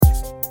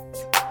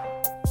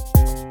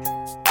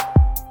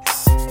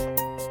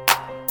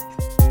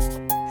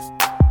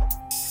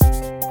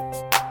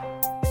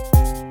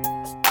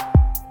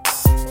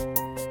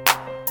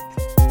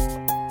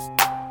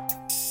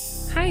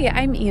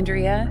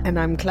Andrea. And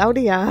I'm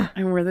Claudia.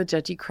 And we're the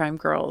Judgy Crime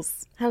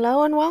Girls.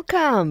 Hello and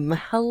welcome.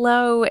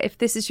 Hello. If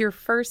this is your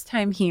first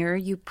time here,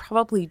 you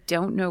probably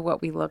don't know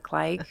what we look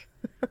like.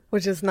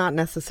 Which is not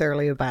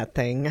necessarily a bad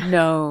thing.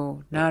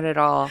 No, not at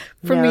all.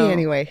 For me,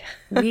 anyway.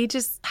 We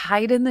just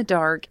hide in the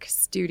dark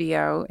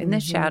studio, in the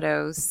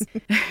shadows,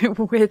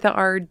 with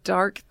our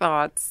dark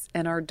thoughts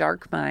and our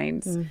dark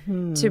minds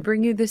to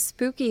bring you the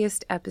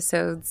spookiest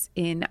episodes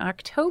in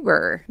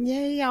October.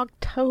 Yay,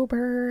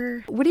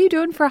 October. What are you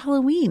doing for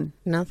Halloween?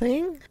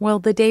 Nothing. Well,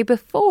 the day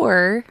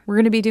before, we're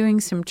going to be doing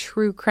some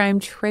true crime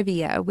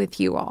trivia with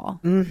you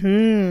all.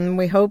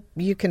 We hope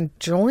you can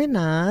join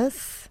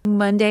us.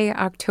 Monday,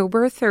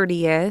 October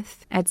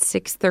 30th at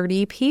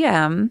 6:30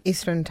 p.m.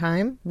 Eastern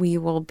Time. We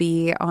will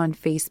be on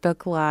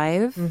Facebook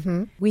Live.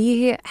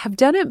 We have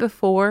done it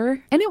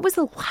before, and it was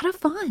a lot of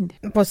fun.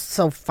 It was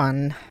so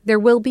fun. There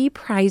will be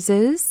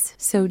prizes,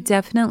 so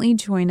definitely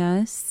join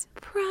us.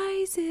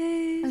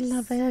 Prizes. I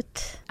love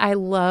it. I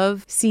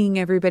love seeing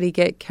everybody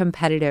get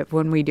competitive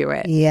when we do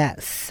it.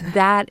 Yes.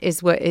 That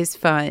is what is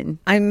fun.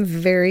 I'm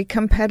very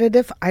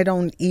competitive. I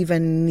don't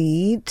even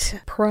need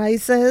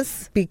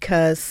prizes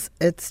because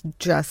it's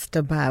just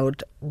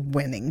about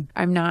winning.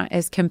 I'm not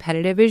as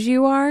competitive as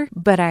you are,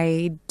 but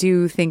I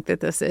do think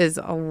that this is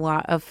a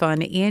lot of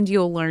fun and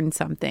you'll learn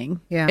something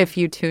if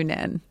you tune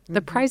in.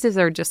 The prizes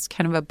are just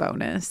kind of a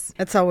bonus.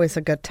 It's always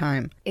a good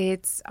time.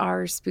 It's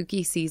our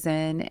spooky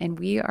season and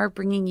we are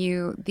bringing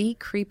you the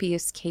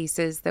creepiest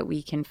cases that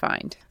we can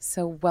find.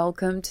 So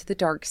welcome to the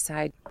dark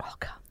side.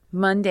 Welcome.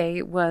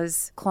 Monday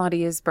was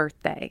Claudia's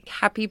birthday.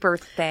 Happy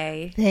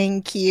birthday.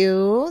 Thank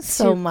you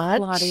so much.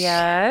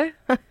 Claudia.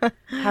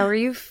 How are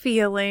you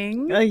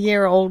feeling? A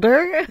year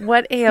older.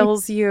 What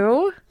ails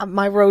you?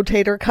 My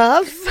rotator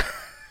cuff.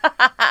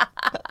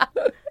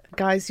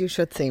 Guys, you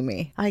should see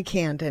me. I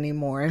can't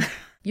anymore.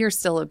 You're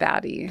still a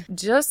baddie.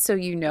 Just so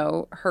you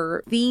know,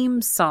 her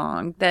theme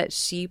song that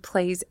she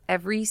plays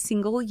every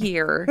single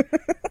year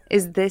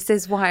is This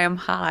Is Why I'm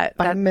Hot.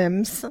 By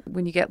Mims.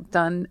 When you get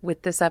done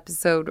with this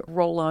episode,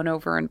 roll on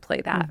over and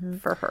play that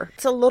for her.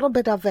 It's a little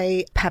bit of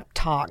a pep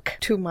talk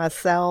to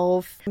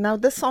myself. Now,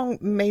 this song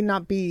may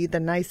not be the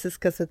nicest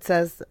because it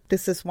says,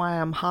 this is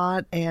why I'm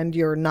hot and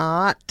you're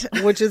not,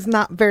 which is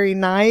not very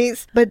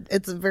nice, but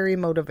it's very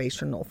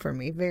motivational for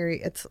me.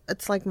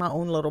 It's like my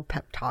own little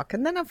pep talk.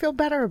 And then I feel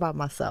better about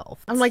myself.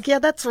 I'm like, yeah,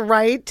 that's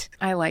right.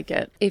 I like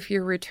it. If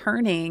you're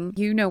returning,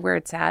 you know where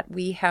it's at.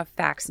 We have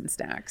facts and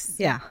snacks.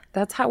 Yeah.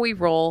 That's how we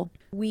roll.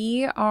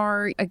 We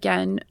are,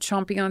 again,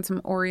 chomping on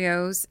some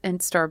Oreos and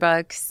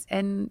Starbucks,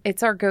 and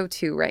it's our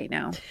go-to right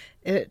now.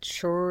 It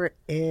sure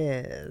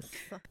is.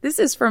 This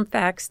is from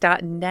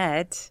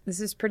facts.net. This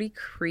is pretty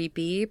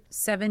creepy.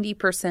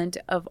 70%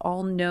 of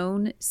all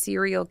known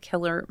serial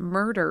killer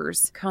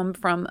murders come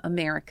from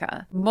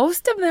America.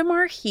 Most of them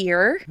are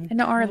here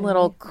in our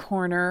little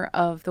corner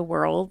of the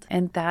world,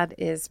 and that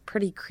is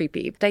pretty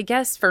creepy. But I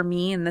guess for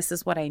me, and this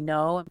is what I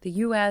know, the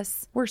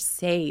U.S., we're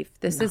safe.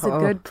 This is a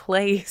good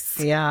place.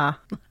 Yeah.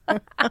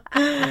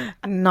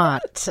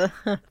 Not.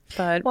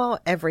 But well,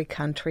 every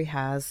country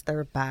has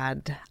their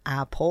bad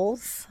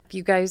apples. If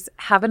you guys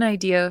have an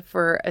idea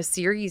for a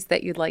series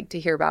that you'd like to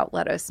hear about,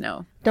 let us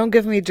know. Don't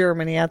give me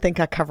Germany. I think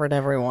I covered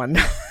everyone.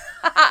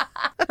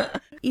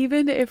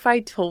 Even if I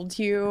told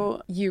you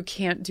you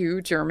can't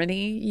do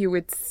Germany, you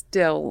would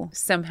still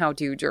somehow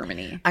do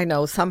Germany. I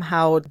know.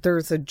 Somehow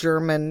there's a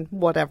German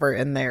whatever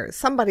in there.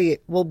 Somebody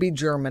will be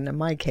German in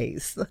my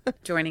case.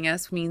 Joining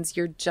us means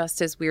you're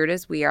just as weird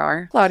as we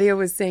are. Claudia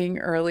was saying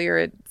earlier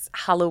it's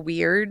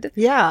Halloweird.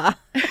 Yeah.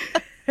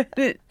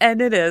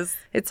 And it is.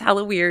 It's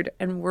Halloweird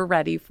and we're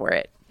ready for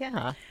it.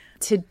 Yeah.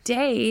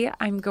 Today,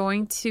 I'm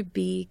going to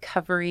be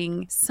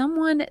covering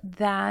someone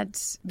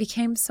that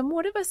became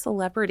somewhat of a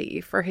celebrity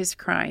for his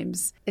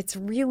crimes. It's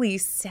really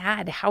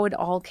sad how it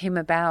all came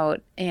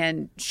about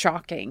and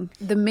shocking.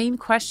 The main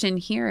question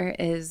here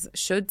is,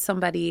 should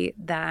somebody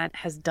that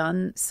has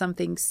done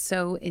something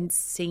so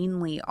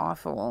insanely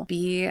awful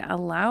be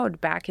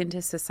allowed back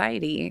into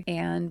society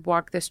and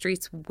walk the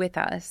streets with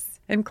us?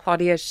 And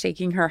Claudia is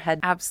shaking her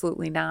head.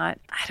 Absolutely not.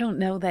 I don't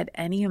know that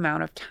any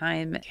amount of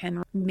time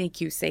can make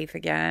you safe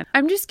again.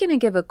 I'm just going to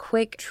give a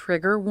quick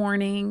trigger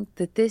warning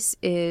that this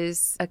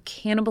is a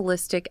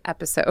cannibalistic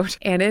episode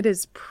and it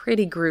is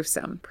pretty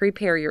gruesome.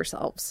 Prepare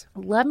yourselves.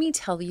 Let me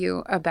tell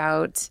you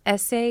about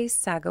Issei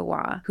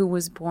Sagawa, who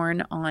was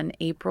born on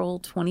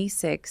April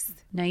 26th,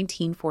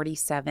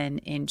 1947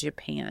 in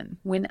Japan.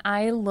 When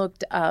I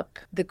looked up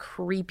the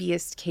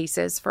creepiest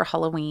cases for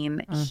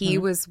Halloween, he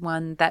was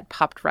one that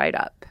popped right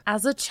up.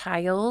 As a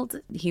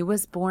child, he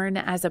was born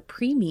as a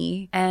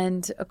preemie,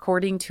 and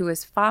according to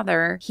his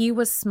father, he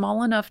was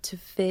small enough enough to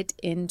fit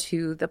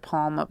into the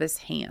palm of his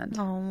hand.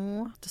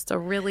 Oh. Just a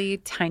really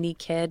tiny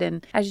kid.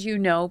 And as you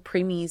know,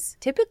 preemies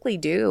typically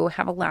do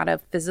have a lot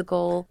of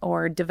physical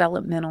or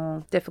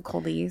developmental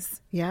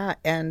difficulties. Yeah,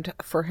 and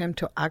for him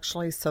to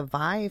actually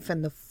survive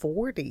in the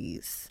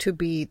 40s, to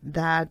be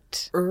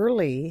that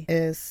early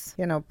is,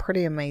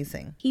 pretty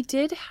amazing. He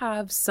did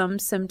have some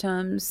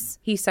symptoms.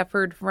 He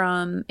suffered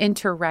from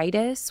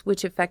enteritis,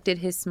 which affected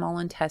his small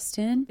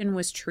intestine and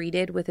was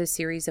treated with a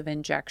series of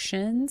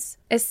injections.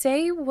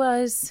 Issei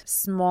was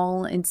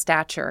small in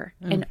stature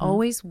and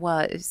always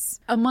was.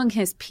 Among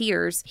his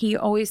peers, he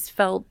always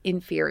felt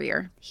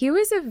inferior. He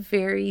was a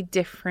very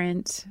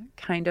different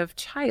kind of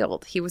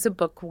child. He was a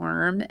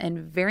bookworm and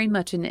very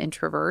much an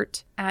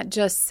introvert. At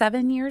just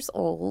 7 years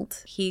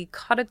old, he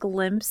caught a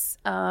glimpse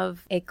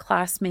of a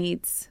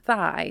classmate's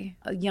thigh,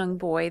 a young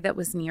boy that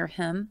was near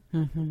him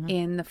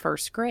in the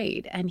first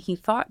grade. And he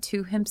thought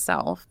to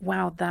himself,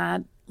 wow,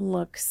 that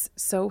looks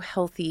so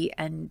healthy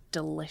and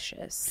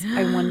delicious.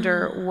 I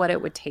wonder what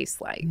it would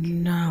taste like.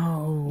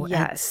 No.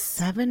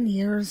 Yes. At 7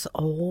 years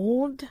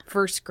old?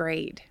 First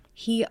grade.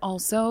 He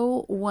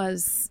also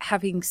was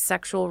having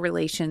sexual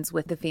relations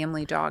with the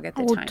family dog at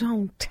the time. Oh,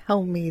 don't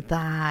tell me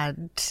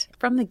that.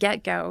 From the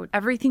get-go,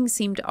 everything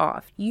seemed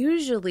off.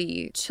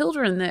 Usually,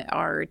 children that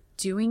are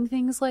doing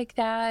things like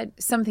that,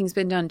 something's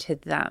been done to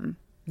them.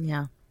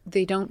 Yeah.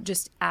 They don't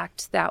just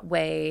act that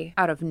way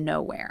out of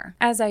nowhere.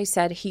 As I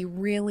said, he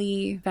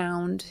really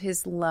found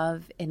his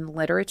love in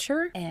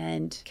literature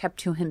and kept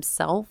to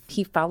himself.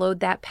 He followed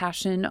that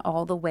passion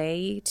all the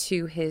way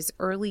to his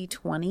early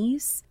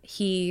 20s.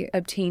 He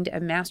obtained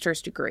a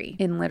master's degree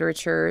in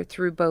literature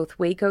through both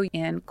Waco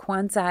and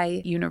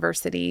Kwansei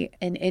University.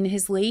 And in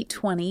his late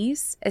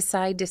 20s,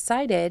 Issei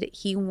decided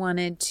he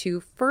wanted to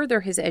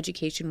further his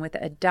education with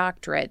a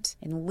doctorate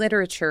in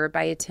literature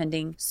by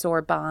attending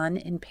Sorbonne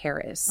in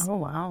Paris. Oh,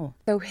 wow.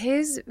 So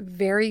his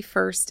very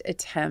first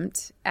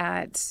attempt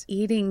at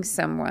eating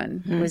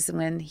someone was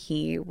when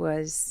he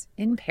was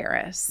in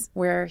Paris,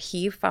 where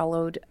he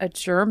followed a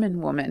German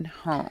woman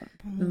home.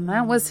 And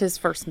that was his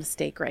first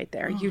mistake right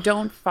there. You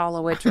don't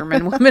follow a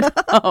German woman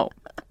home.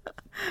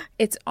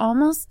 It's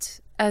almost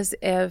as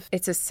if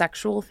it's a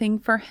sexual thing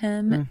for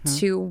him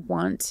to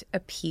want a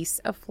piece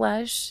of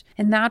flesh.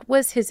 And that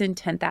was his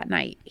intent that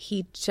night.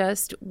 He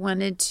just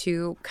wanted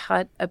to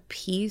cut a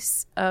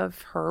piece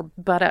of her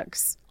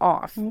buttocks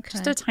off. Okay.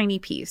 Just a tiny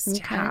piece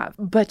to have.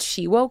 But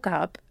she woke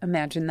up.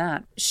 Imagine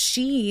that.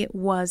 She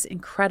was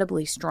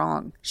incredibly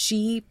strong.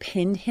 She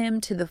pinned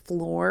him to the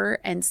floor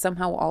and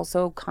somehow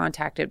also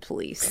contacted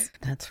police.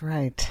 That's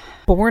right.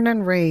 Born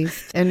and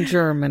raised in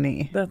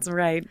Germany. That's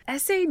right.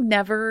 Issei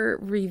never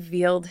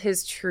revealed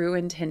his true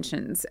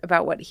intentions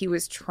about what he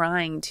was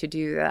trying to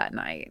do that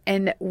night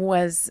and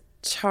was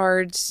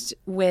charged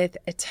with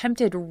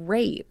attempted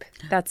rape.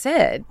 That's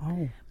it.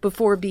 Oh.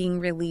 Before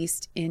being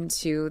released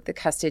into the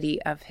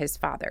custody of his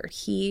father.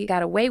 He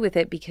got away with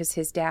it because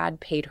his dad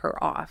paid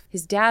her off.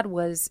 His dad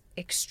was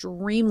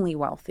extremely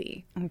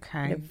wealthy.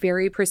 Okay. A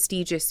very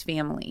prestigious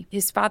family.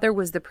 His father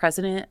was the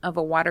president of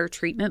a water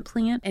treatment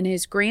plant, and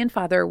his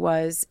grandfather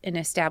was an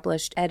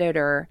established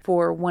editor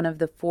for one of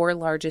the 4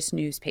 largest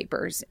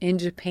newspapers in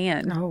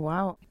Japan. Oh,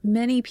 wow.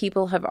 Many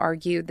people have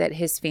argued that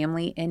his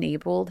family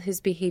enabled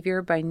his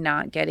behavior by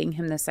not getting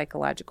him the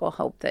psychological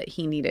help that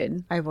he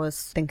needed. I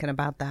was thinking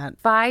about that.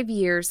 5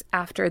 years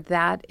after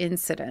that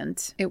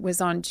incident, it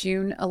was on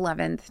June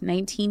 11th,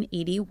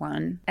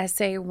 1981,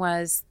 Issei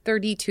was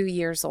 32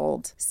 years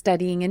old,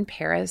 studying in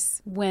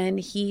Paris, when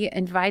he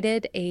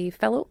invited a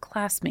fellow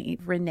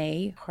classmate,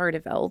 Renee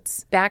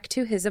Hardevelt, back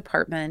to his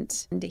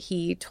apartment. And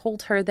he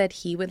told her that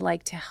he would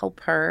like to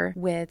help her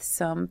with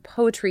some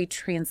poetry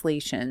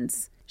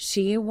translations.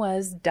 She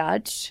was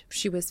Dutch.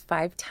 She was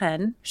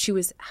 5'10". She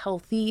was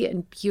healthy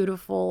and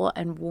beautiful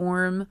and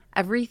warm.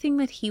 Everything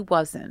that he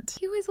wasn't.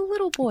 He was a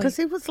little boy. Because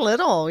he was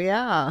little,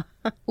 yeah.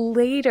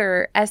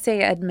 Later,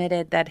 Issei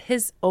admitted that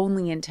his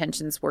only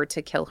intentions were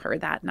to kill her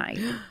that night.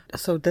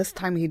 So this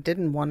time he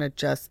didn't want to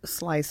just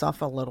slice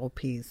off a little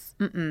piece.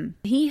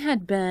 He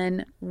had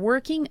been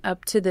working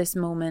up to this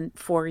moment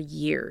for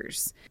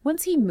years.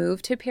 Once he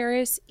moved to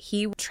Paris,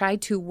 he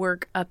tried to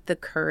work up the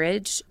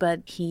courage,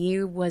 but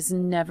he was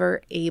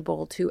never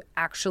able to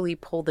actually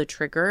pull the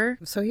trigger.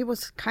 So he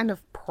was kind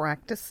of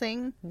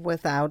practicing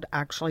without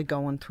actually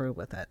going through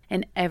with it.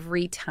 And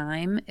every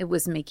time it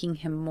was making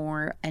him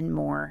more and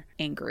more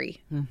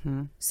angry.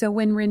 So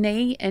when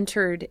Renee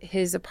entered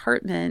his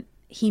apartment,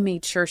 he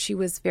made sure she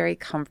was very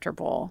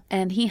comfortable,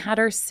 and he had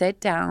her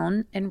sit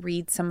down and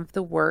read some of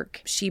the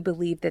work she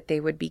believed that they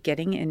would be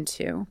getting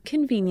into.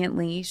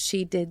 Conveniently,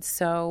 she did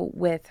so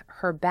with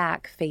her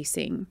back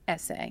facing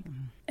Issei.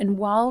 And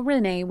while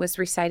Renee was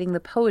reciting the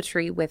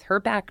poetry with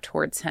her back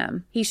towards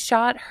him, he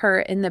shot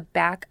her in the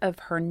back of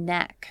her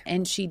neck,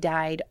 and she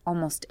died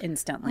almost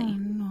instantly.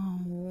 Oh,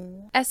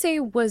 no.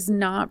 Issei was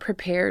not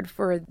prepared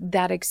for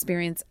that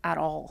experience at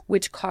all,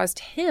 which caused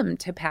him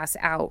to pass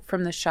out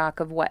from the shock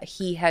of what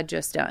he had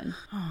just done.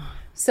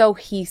 So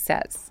he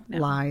says. No.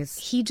 Lies.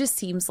 He just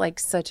seems like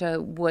such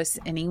a wuss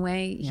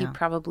anyway. Yeah. He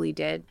probably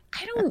did.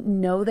 I don't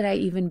know that I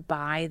even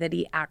buy that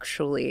he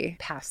actually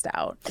passed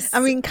out. I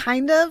mean,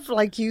 kind of,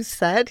 like you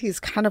said, he's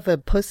kind of a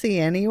pussy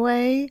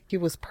anyway. He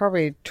was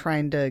probably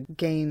trying to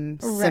gain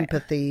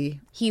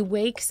sympathy. He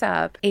wakes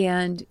up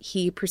and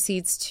he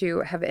proceeds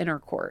to have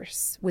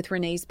intercourse with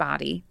Renee's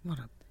body. What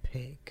a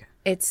pig.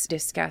 It's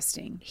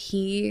disgusting.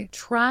 He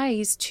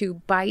tries to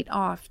bite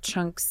off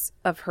chunks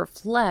of her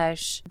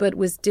flesh, but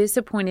was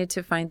disappointed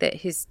to find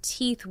that his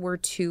teeth were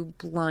too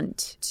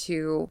blunt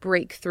to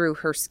break through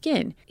her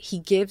skin. He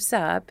gives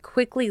up,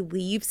 quickly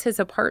leaves his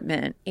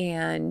apartment,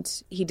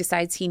 and he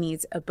decides he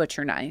needs a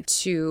butcher knife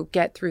to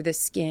get through the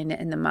skin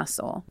and the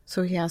muscle.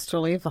 So he has to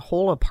leave the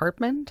whole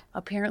apartment?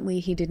 Apparently,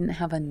 he didn't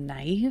have a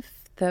knife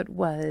that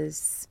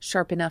was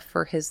sharp enough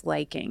for his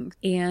liking.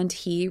 And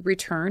he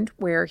returned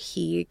where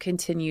he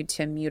continued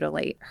to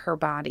mutilate her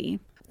body.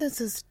 This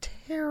is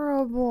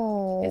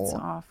terrible. It's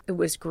off. It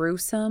was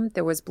gruesome.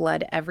 There was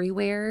blood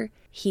everywhere.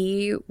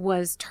 He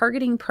was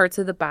targeting parts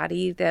of the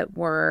body that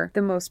were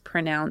the most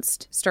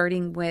pronounced,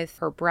 starting with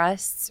her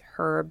breasts,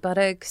 her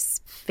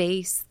buttocks,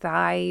 face,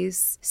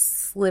 thighs,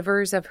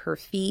 slivers of her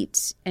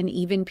feet, and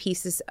even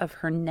pieces of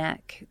her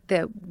neck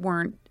that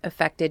weren't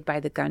affected by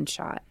the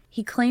gunshot.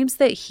 He claims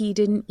that he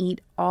didn't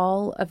eat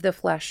all of the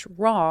flesh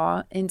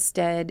raw.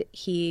 Instead,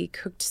 he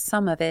cooked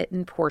some of it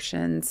in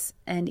portions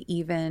and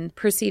even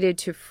proceeded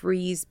to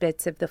freeze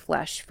bits of the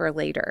flesh for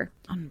later.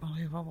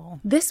 Unbelievable.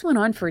 This went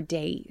on for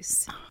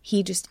days.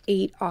 He just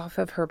ate off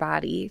of her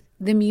body.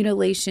 The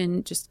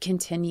mutilation just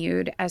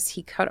continued as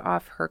he cut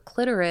off her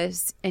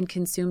clitoris and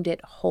consumed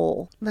it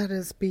whole. That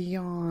is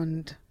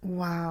beyond.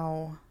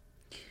 Wow.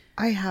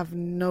 I have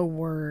no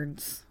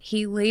words.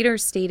 He later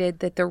stated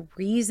that the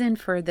reason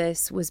for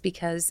this was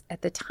because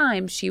at the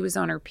time she was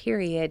on her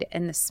period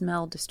and the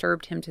smell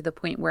disturbed him to the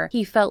point where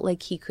he felt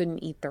like he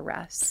couldn't eat the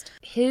rest.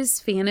 His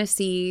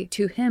fantasy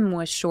to him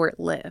was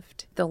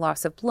short-lived. The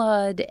loss of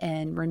blood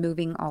and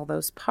removing all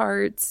those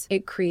parts,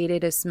 it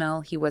created a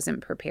smell he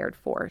wasn't prepared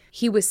for.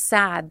 He was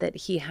sad that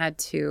he had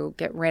to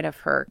get rid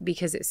of her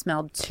because it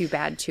smelled too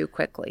bad too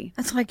quickly.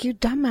 It's like, you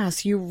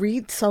dumbass, you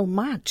read so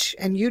much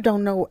and you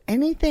don't know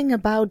anything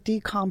about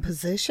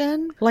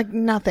decomposition? Like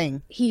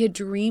nothing. He had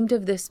dreamed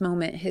of this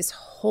moment his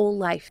whole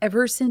life,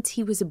 ever since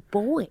he was a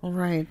boy.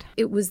 Right.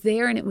 It was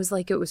there and it was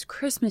like it was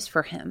Christmas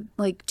for him.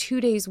 Like 2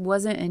 days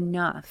wasn't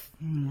enough.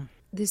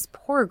 This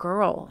poor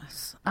girl.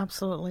 It's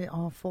absolutely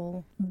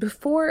awful.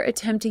 Before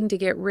attempting to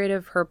get rid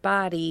of her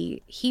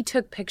body, he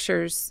took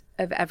pictures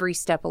of every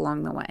step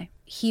along the way.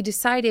 He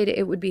decided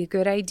it would be a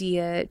good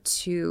idea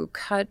to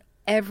cut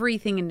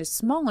everything into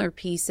smaller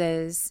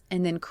pieces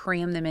and then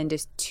cram them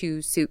into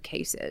 2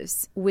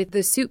 suitcases. With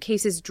the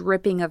suitcases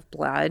dripping of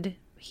blood,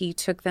 he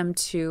took them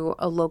to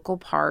a local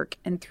park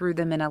and threw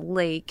them in a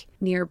lake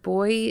near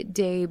Bois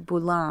de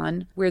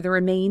Boulogne, where the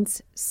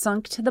remains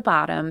sunk to the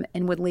bottom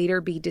and would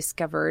later be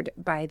discovered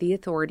by the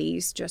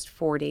authorities just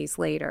 4 days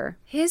later.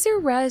 His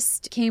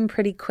arrest came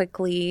pretty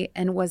quickly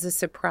and was a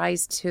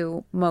surprise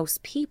to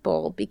most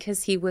people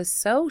because he was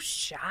so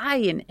shy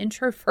and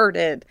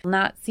introverted,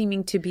 not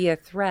seeming to be a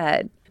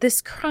threat.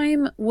 This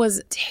crime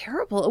was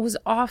terrible. It was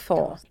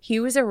awful. He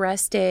was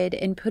arrested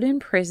and put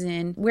in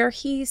prison where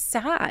he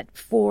sat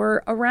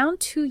for around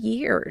 2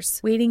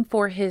 years waiting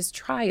for his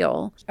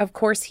trial. Of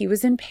course, he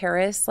was in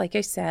Paris, like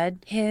I said.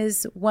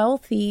 His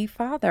wealthy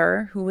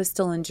father, who was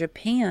still in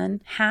Japan,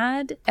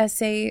 had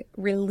Issei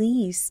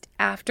released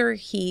after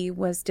he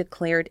was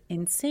declared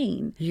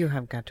insane. You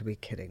have got to be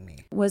kidding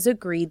me. It was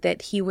agreed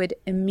that he would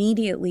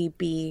immediately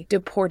be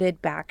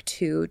deported back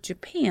to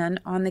Japan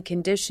on the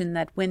condition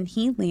that when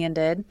he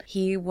landed,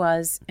 he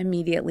was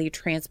immediately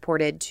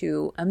transported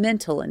to a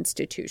mental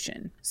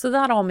institution. So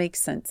that all makes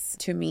sense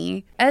to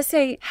me.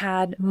 Issei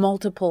had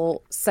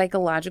multiple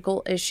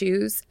psychological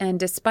issues, and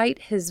despite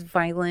his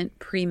violent,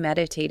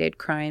 premeditated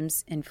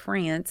crimes in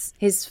France,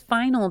 his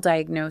final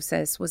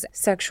diagnosis was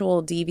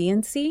sexual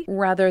deviancy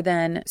rather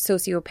than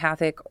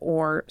sociopathic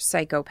or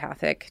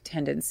psychopathic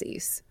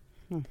tendencies.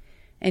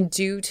 And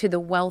due to the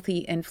wealthy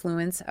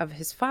influence of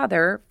his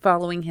father,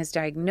 following his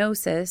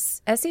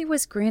diagnosis, Issei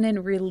was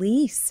granted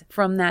release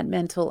from that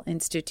mental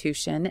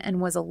institution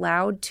and was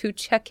allowed to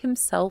check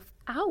himself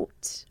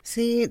out.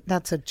 See,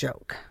 that's a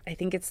joke. I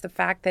think it's the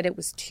fact that it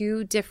was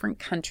 2 different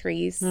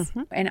countries,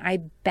 and I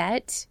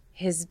bet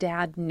his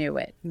dad knew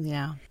it.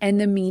 Yeah. And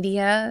the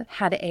media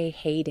had a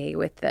heyday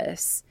with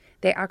this.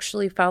 They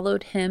actually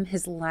followed him,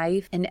 his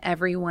life, and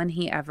everyone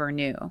he ever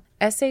knew.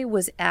 Issei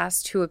was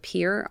asked to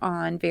appear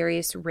on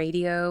various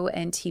radio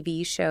and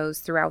TV shows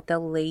throughout the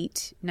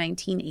late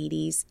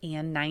 1980s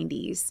and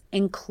 90s,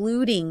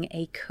 including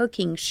a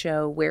cooking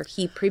show where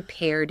he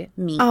prepared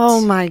meat.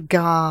 Oh my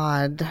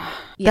God.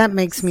 Yes. That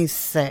makes me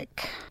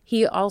sick.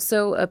 He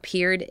also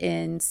appeared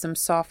in some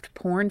soft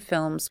porn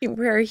films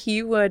where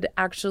he would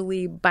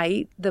actually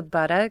bite the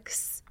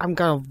buttocks. I'm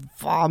going to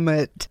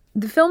vomit.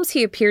 The films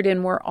he appeared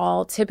in were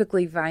all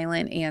typically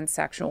violent and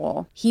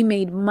sexual. He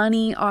made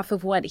money off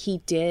of what he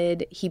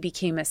did. He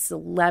became a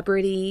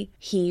celebrity.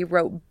 He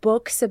wrote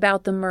books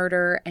about the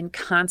murder and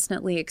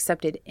constantly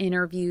accepted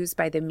interviews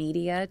by the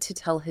media to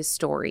tell his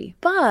story.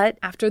 But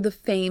after the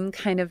fame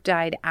kind of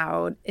died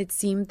out, it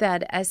seemed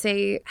that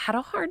Issei had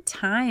a hard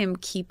time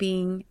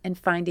keeping and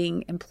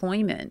finding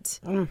employment.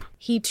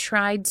 He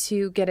tried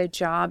to get a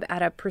job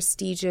at a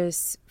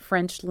prestigious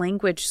French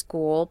language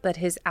school, but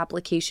his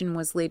application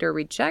was later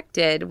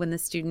rejected when the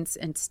students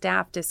and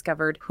staff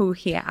discovered who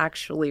he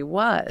actually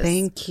was.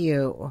 Thank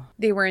you.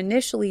 They were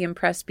initially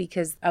impressed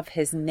because of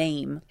his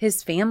name.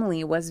 His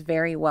family was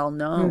very well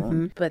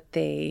known, but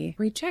they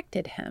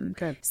rejected him.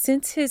 Good.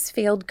 Since his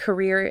failed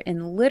career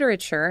in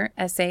literature,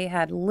 Issei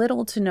had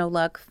little to no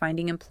luck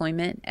finding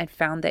employment and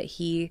found that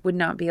he would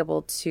not be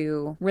able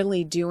to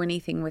really do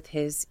anything with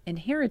his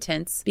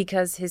inheritance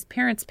because his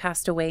parents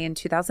passed away in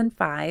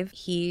 2005.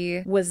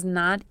 He was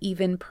not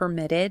even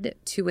permitted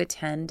to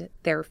attend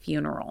their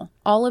funeral.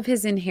 All of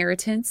his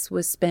inheritance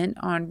was spent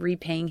on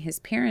repaying his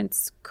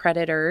parents'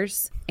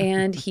 creditors,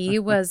 and he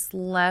was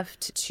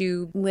left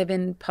to live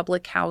in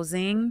public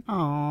housing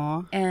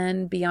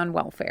and be on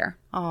welfare.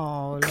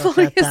 Oh, look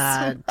at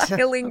that.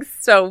 Smiling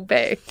so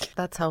big.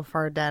 That's how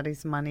far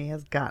Daddy's money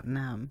has gotten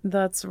him.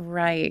 That's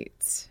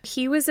right.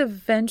 He was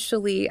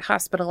eventually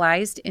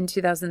hospitalized in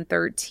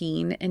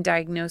 2013 and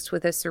diagnosed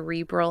with a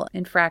cerebral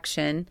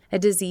infraction, a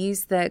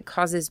disease that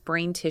causes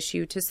brain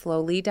tissue to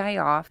slowly die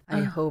off.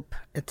 I hope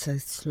it's a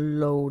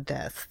slow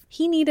death.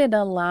 He needed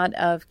a lot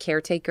of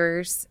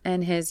caretakers,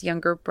 and his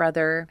younger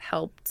brother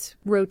helped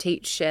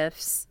rotate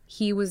shifts.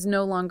 He was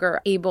no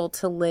longer able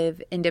to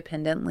live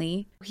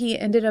independently. He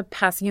ended up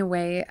passing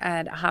away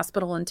at a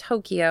hospital in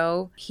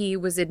Tokyo. He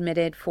was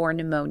admitted for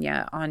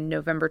pneumonia on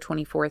November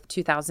 24th,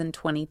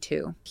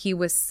 2022. He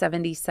was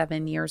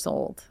 77 years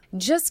old.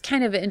 Just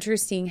kind of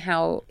interesting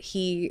how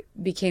he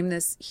became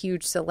this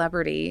huge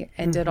celebrity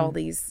and did all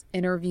these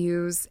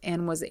interviews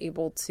and was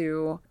able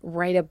to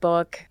write a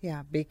book.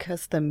 Yeah,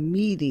 because the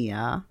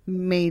media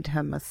made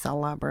him a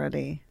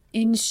celebrity.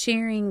 In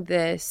sharing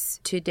this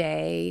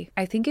today,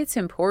 I think it's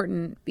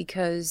important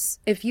because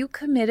if you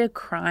commit a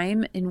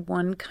crime in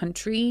one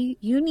country,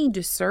 you need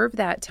to serve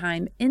that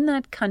time in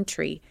that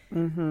country.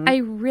 I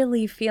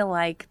really feel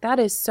like that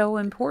is so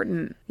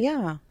important.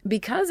 Yeah.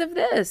 Because of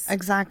this.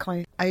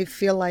 Exactly. I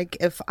feel like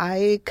if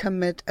I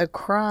commit a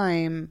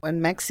crime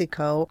in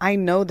Mexico, I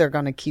know they're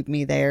going to keep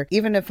me there.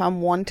 Even if I'm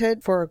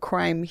wanted for a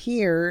crime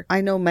here, I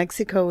know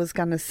Mexico is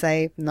going to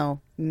say, no,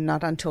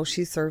 not until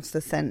she serves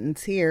the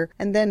sentence here,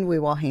 and then we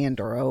will hand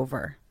her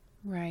over.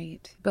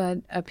 Right.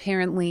 But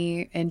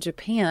apparently in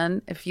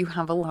Japan, if you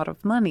have a lot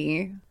of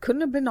money...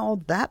 Couldn't have been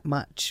all that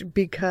much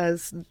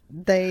because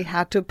they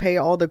had to pay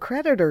all the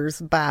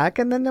creditors back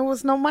and then there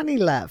was no money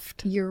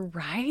left. You're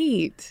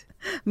right.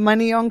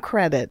 Money on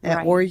credit,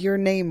 Right. or your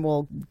name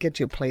will get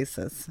you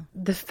places.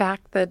 The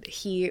fact that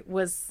he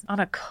was on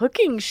a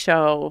cooking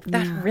show,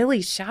 that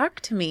really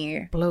shocked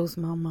me. Blows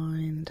my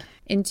mind.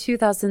 In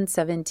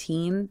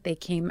 2017, they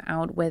came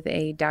out with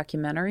a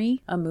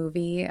documentary, a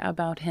movie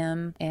about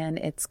him, and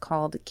it's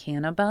called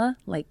Cannibal,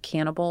 like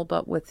cannibal,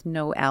 but with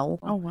no L.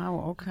 Oh, wow.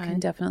 You Okay. can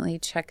definitely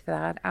check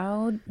that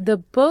out. The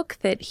book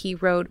that he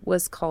wrote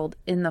was called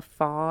In the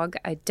Fog.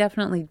 I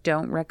definitely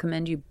don't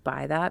recommend you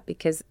buy that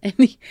because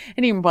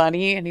any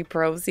money, any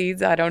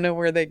proceeds, I don't know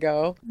where they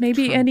go.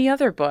 Maybe any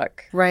other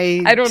book.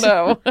 Right. I don't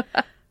know.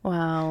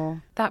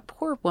 Wow. That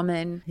poor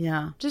woman.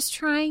 Yeah. Just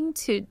trying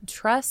to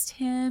trust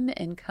him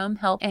and come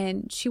help.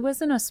 And she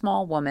wasn't a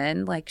small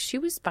woman. Like, she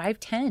was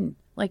 5'10".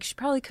 Like, she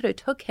probably could have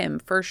took him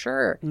for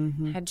sure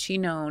had she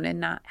known and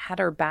not had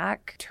her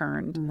back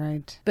turned.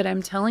 Right. But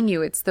I'm telling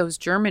you, it's those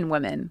German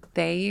women.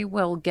 They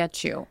will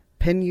get you.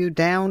 Pin you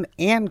down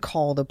and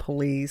call the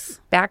police.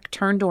 Back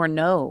turned or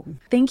no.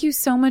 Thank you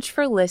so much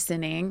for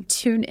listening.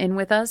 Tune in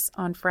with us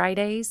on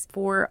Fridays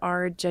for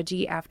our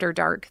Judgy After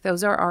Dark.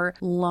 Those are our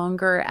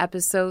longer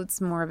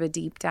episodes, more of a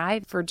deep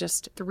dive. For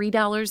just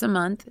 $3 a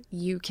month,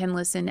 you can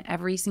listen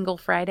every single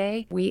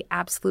Friday. We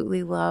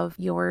absolutely love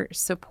your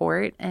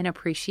support and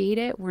appreciate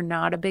it. We're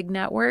not a big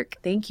network.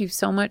 Thank you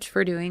so much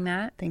for doing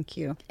that. Thank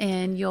you.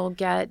 And you'll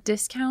get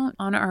discount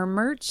on our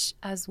merch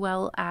as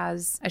well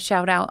as a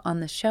shout out on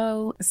the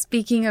show.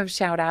 Speaking of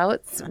shout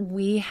outs,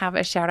 we have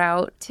a shout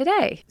out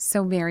today.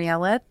 So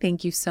Mariella,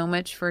 thank you so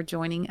much for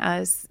joining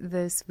us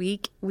this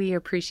week. We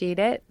appreciate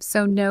it.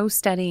 So no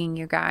studying,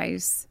 you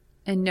guys,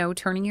 and no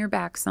turning your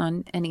backs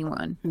on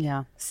anyone.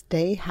 Yeah.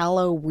 Stay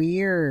hello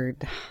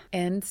weird.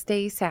 And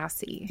stay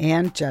sassy.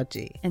 And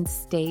judgy. And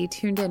stay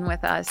tuned in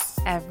with us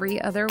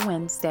every other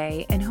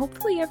Wednesday and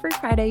hopefully every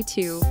Friday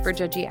too for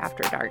Judgy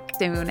After Dark.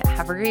 Soon.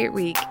 Have a great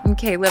week.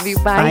 Okay, love you.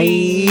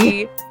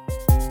 Bye.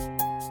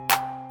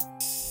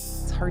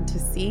 Hard to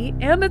see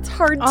and it's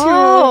hard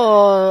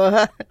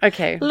to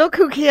okay, look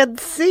who can't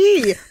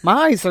see.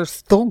 My eyes are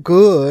still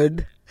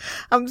good.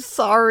 I'm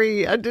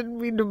sorry, I didn't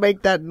mean to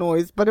make that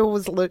noise, but it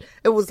was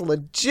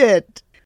legit.